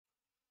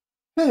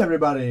Hey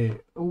everybody,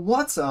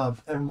 what's up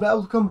and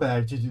welcome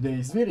back to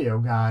today's video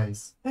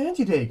guys. And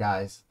today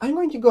guys, I'm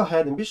going to go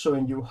ahead and be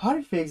showing you how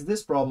to fix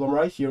this problem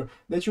right here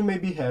that you may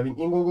be having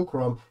in Google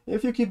Chrome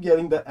if you keep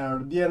getting the error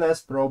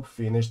DNS probe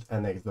finished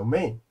and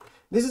Nxdomain.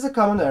 This is a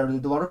common error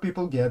that a lot of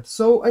people get,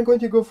 so I'm going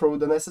to go through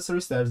the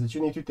necessary steps that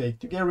you need to take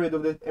to get rid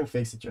of it and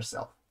fix it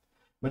yourself.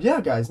 But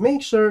yeah guys,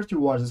 make sure to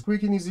watch this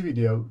quick and easy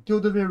video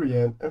till the very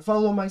end and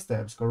follow my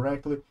steps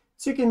correctly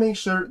so you can make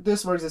sure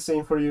this works the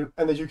same for you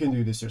and that you can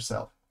do this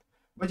yourself.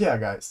 But yeah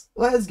guys,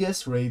 let's get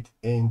straight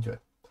into it.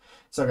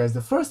 So guys,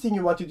 the first thing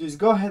you want to do is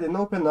go ahead and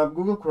open up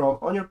Google Chrome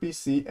on your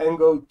PC and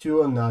go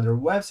to another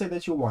website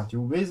that you want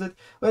to visit.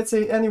 Let's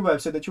say any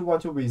website that you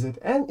want to visit,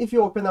 and if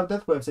you open up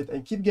that website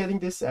and keep getting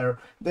this error,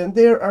 then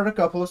there are a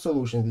couple of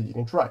solutions that you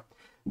can try.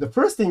 The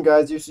first thing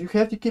guys is you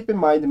have to keep in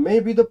mind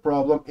maybe the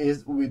problem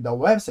is with the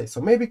website.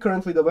 So maybe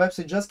currently the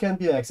website just can't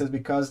be accessed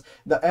because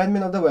the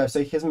admin of the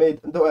website has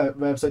made the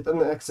website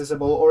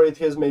inaccessible, or it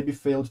has maybe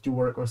failed to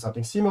work or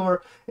something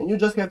similar, and you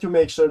just have to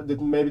make sure that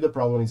maybe the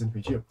problem isn't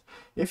with you.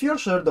 If you're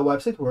sure the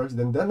website works,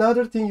 then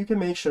another thing you can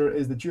make sure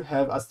is that you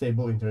have a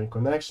stable internet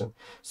connection.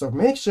 So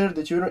make sure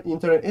that your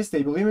internet is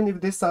stable. Even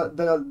if this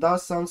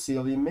does sound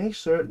silly, make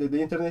sure that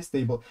the internet is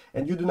stable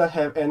and you do not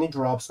have any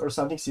drops or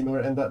something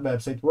similar, and that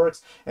website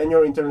works and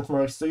your internet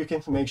works, so you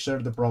can make sure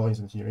the problem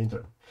isn't your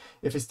internet.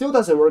 If it still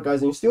doesn't work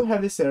guys and you still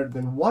have this error,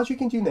 then what you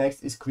can do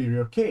next is clear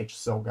your cache.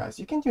 So guys,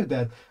 you can do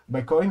that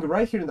by going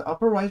right here in the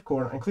upper right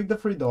corner and click the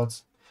three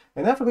dots,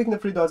 and after clicking the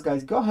three dots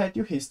guys, go ahead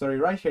to history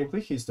right here and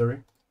click history.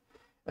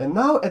 And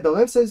now at the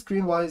left side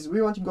screen wise,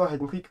 we want to go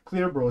ahead and click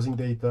clear browsing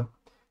data.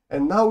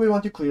 And now we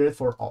want to clear it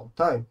for all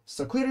time.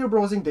 So clear your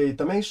browsing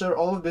data, make sure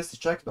all of this is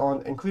checked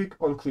on, and click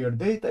on clear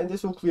data, and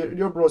this will clear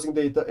your browsing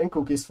data and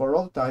cookies for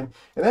all time.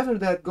 And after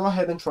that, go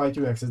ahead and try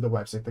to access the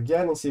website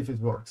again and see if it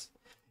works.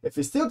 If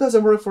it still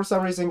doesn't work for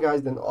some reason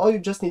guys, then all you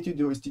just need to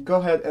do is to go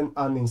ahead and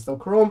uninstall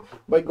Chrome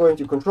by going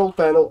to Control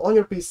Panel on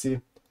your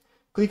PC,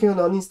 clicking on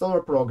uninstall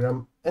a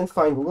program, and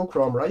find Google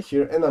Chrome right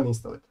here and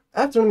uninstall it.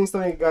 After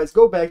uninstalling it guys,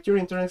 go back to your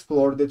Internet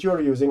Explorer that you are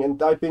using and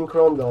type in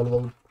Chrome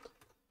download.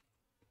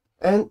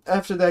 And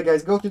after that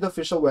guys, go to the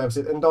official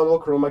website and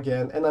download Chrome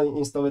again and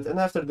uninstall it, and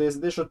after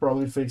this should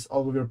probably fix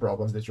all of your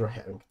problems that you're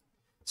having.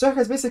 So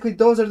guys, basically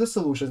those are the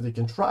solutions you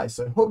can try.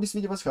 So I hope this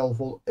video was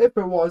helpful. If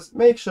it was,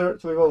 make sure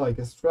to leave a like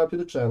and subscribe to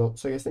the channel.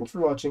 So guys, thank you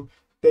for watching,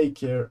 take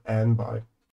care and bye.